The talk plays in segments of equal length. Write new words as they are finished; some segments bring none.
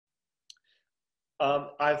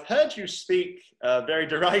I've heard you speak very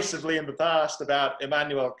derisively in the past about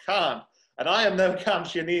Immanuel Kant, and I am no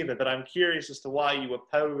Kantian either, but I'm curious as to why you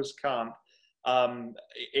oppose Kant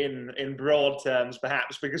in broad terms,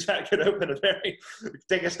 perhaps, because that could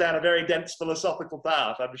take us down a very dense philosophical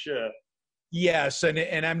path, I'm sure. Yes,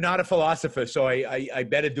 and I'm not a philosopher, so I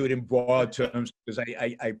better do it in broad terms, because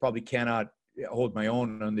I probably cannot hold my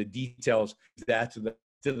own on the details that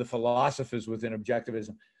to the philosophers within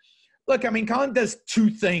objectivism. Look, I mean, Kant does two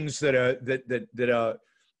things that are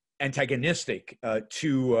antagonistic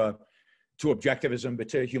to objectivism, but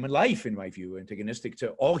to human life, in my view, antagonistic to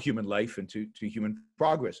all human life and to human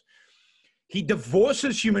progress. He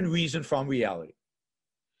divorces human reason from reality.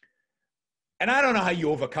 And I don't know how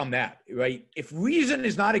you overcome that, right? If reason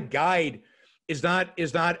is not a guide, is not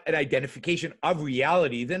an identification of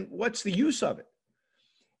reality, then what's the use of it?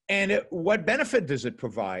 And what benefit does it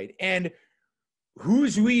provide? And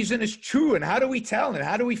whose reason is true? And how do we tell? And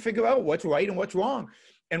how do we figure out what's right and what's wrong?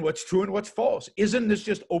 And what's true and what's false? Isn't this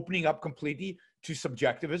just opening up completely to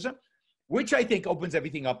subjectivism, which I think opens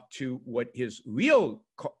everything up to what his real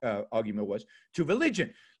argument was, to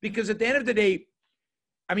religion? Because at the end of the day,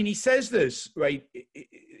 I mean, he says this, right?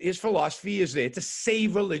 His philosophy is there to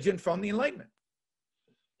save religion from the Enlightenment.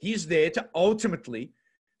 He's there to ultimately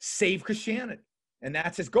save Christianity, and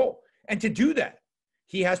that's his goal. And to do that,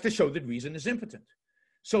 he has to show that reason is impotent.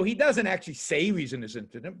 So he doesn't actually say reason is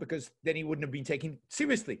impotent, because then he wouldn't have been taken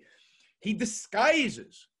seriously. He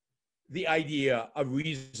disguises the idea of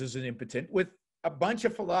reason as impotent with a bunch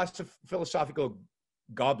of philosophical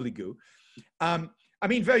gobbledygook. I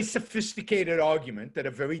mean, very sophisticated argument that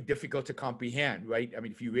are very difficult to comprehend, right? I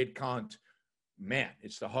mean, if you read Kant, man,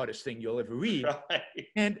 it's the hardest thing you'll ever read. Right.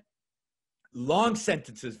 And long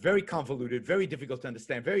sentences, very convoluted, very difficult to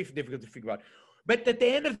understand, very difficult to figure out. But at the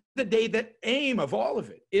end of the day, the aim of all of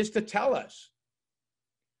it is to tell us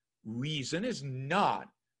reason is not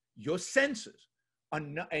your senses.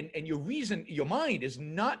 And your reason, your mind is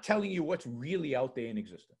not telling you what's really out there in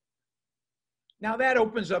existence. Now that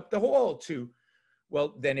opens up the hole to,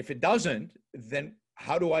 well, then if it doesn't, then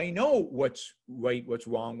how do I know what's right, what's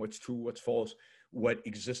wrong, what's true, what's false, what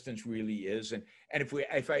existence really is? And if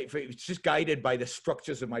it's just guided by the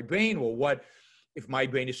structures of my brain, well, what if my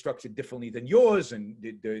brain is structured differently than yours, and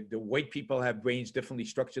the white people have brains differently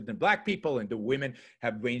structured than black people, and the women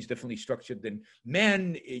have brains differently structured than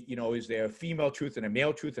men, you know, is there a female truth and a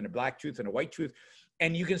male truth and a black truth and a white truth?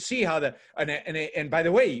 And you can see how and by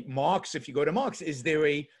the way, Marx, if you go to Marx, is there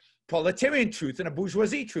a proletarian truth and a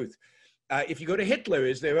bourgeoisie truth? If you go to Hitler,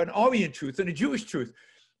 is there an Aryan truth and a Jewish truth?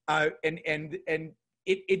 And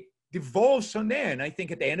it devolves from there. And I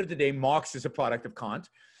think at the end of the day, Marx is a product of Kant.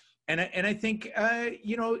 And I think,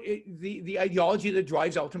 you know, the ideology that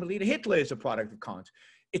drives ultimately to Hitler is a product of Kant.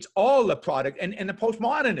 It's all a product, and the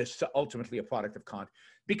postmodernists are ultimately a product of Kant,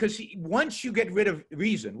 because once you get rid of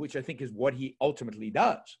reason, which I think is what he ultimately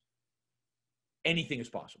does, anything is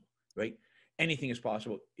possible, right? Anything is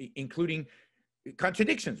possible, including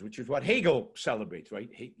contradictions, which is what Hegel celebrates, right?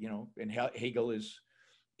 You know, and Hegel is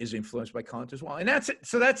influenced by Kant as well. And that's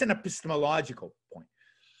an epistemological point.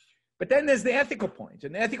 But then there's the ethical point.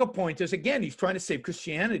 And the ethical point is, again, he's trying to save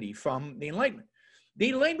Christianity from the Enlightenment. The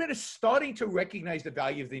Enlightenment is starting to recognize the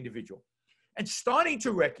value of the individual and starting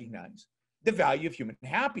to recognize the value of human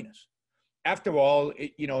happiness. After all,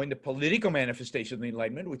 you know, in the political manifestation of the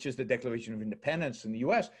Enlightenment, which is the Declaration of Independence in the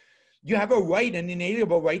US, you have a right, an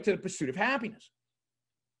inalienable right to the pursuit of happiness.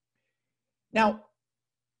 Now,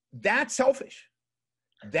 that's selfish.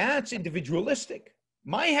 That's individualistic.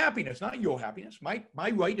 My happiness, not your happiness. My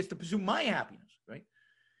right is to pursue my happiness, right?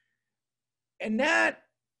 And that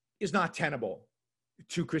is not tenable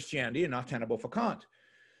to Christianity and not tenable for Kant.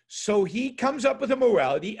 So he comes up with a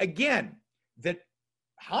morality, again, that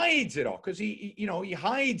hides it all, because he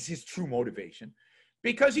hides his true motivation,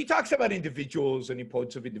 because he talks about individuals and the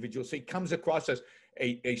importance of individuals. So he comes across as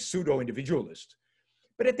a pseudo-individualist.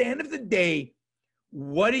 But at the end of the day,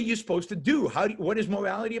 what are you supposed to do? What is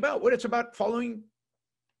morality about? Well, it's about following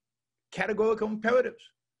categorical imperatives,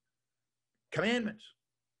 commandments.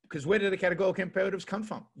 Because where do the categorical imperatives come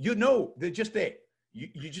from? You know, they're just there.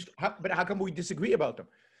 But how come we disagree about them?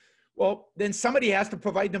 Well, then somebody has to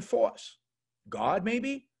provide them for us. God,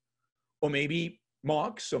 maybe, or maybe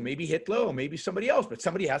Marx, or maybe Hitler, or maybe somebody else. But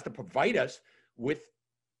somebody has to provide us with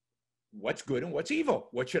what's good and what's evil.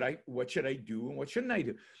 What should I do and what shouldn't I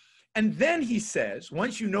do? And then he says,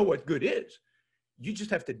 once you know what good is, you just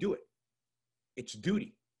have to do it. It's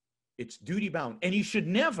duty. It's duty bound. And you should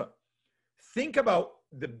never think about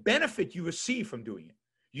the benefit you receive from doing it.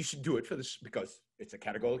 You should do it for this because it's a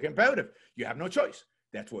categorical imperative. You have no choice.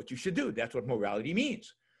 That's what you should do. That's what morality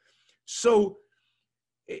means. So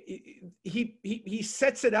he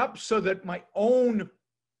sets it up so that my own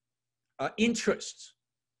interests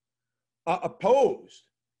are opposed.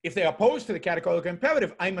 If they're opposed to the categorical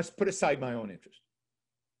imperative, I must put aside my own interest.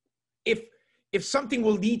 If something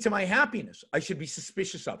will lead to my happiness, I should be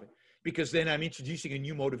suspicious of it, because then I'm introducing a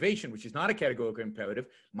new motivation, which is not a categorical imperative,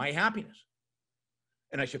 my happiness.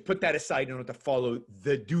 And I should put that aside in order to follow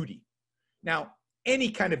the duty. Now, any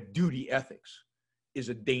kind of duty ethics is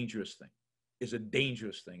a dangerous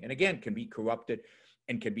thing, and again, can be corrupted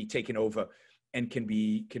and can be taken over and can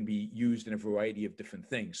be used in a variety of different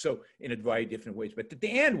things. So in a variety of different ways. But at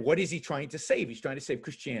the end, what is he trying to save? He's trying to save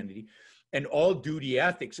Christianity, and all duty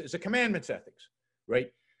ethics is a commandments ethics,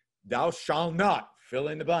 right? Thou shalt not, fill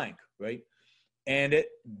in the blank, right? And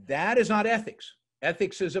that is not ethics.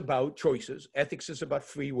 Ethics is about choices. Ethics is about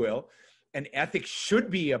free will. And ethics should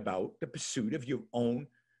be about the pursuit of your own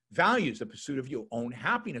values, the pursuit of your own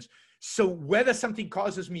happiness. So whether something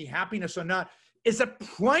causes me happiness or not is a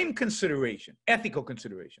prime consideration, ethical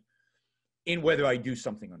consideration, in whether I do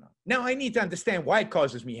something or not. Now, I need to understand why it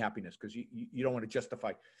causes me happiness, because you don't want to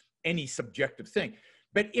justify any subjective thing.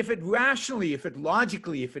 But if it rationally, if it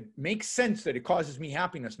logically, if it makes sense that it causes me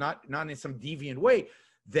happiness, not in some deviant way,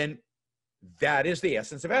 then that is the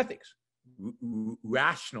essence of ethics,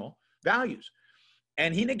 rational values.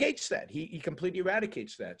 And he negates that. He completely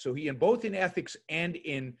eradicates that. So he, in both in ethics and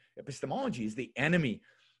in epistemology, is the enemy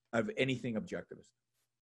of anything objectivist.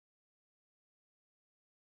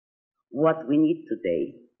 What we need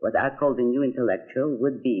today, what I call the new intellectual,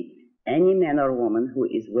 would be any man or woman who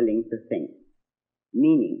is willing to think.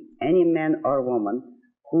 Meaning, any man or woman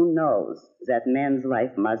who knows that man's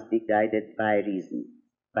life must be guided by reason,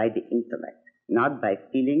 by the intellect, not by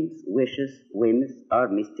feelings, wishes, whims, or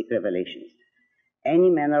mystic revelations. Any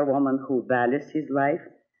man or woman who values his life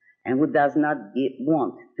and who does not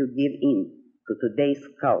want to give in to today's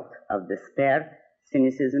cult of despair,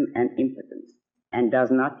 cynicism, and impotence, and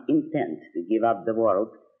does not intend to give up the world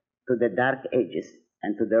to the dark ages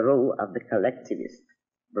and to the rule of the collectivist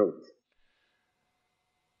brute.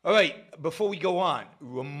 All right, before we go on,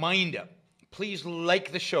 reminder, please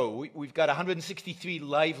like the show. We've got 163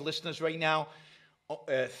 live listeners right now,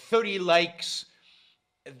 30 likes.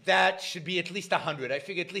 That should be at least 100. I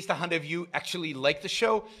figure at least 100 of you actually like the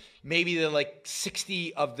show. Maybe there are like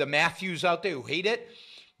 60 of the Matthews out there who hate it,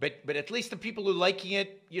 but at least the people who are liking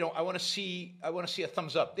it, you know, I want to see a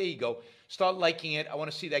thumbs up. There you go. Start liking it. I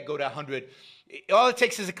want to see that go to 100. All it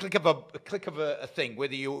takes is a click of a thing.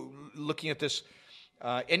 Whether you're looking at this,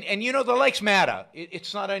 and you know, the likes matter.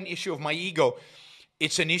 It's not an issue of my ego.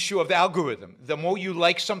 It's an issue of the algorithm. The more you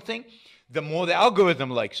like something, the more the algorithm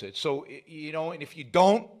likes it. So, you know, and if you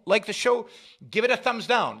don't like the show, give it a thumbs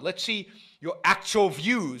down. Let's see your actual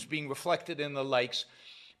views being reflected in the likes.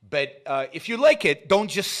 But if you like it, don't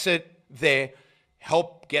just sit there.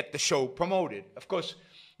 Help get the show promoted. Of course,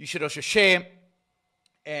 you should also share,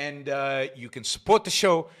 and you can support the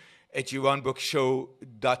show at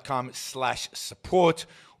yaronbrookshow.com/support,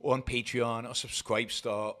 or on Patreon or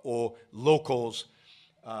Subscribestar or Locals.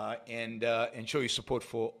 And show your support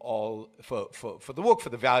for the work, for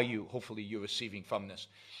the value hopefully you're receiving from this.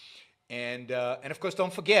 And of course,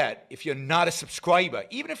 don't forget, if you're not a subscriber,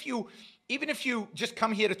 even if you just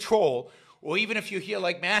come here to troll, or even if you're here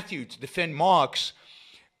like Matthew to defend Marx,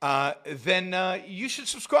 then you should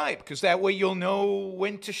subscribe, because that way you'll know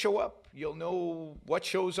when to show up. You'll know what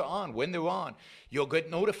shows are on, when they're on. You'll get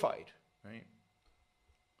notified, right?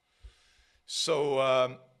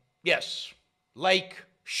 So, yes, like,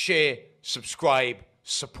 share, subscribe,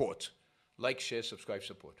 support. Like, share, subscribe,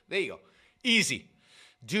 support. There you go. Easy.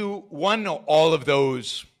 Do one or all of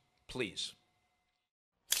those, please.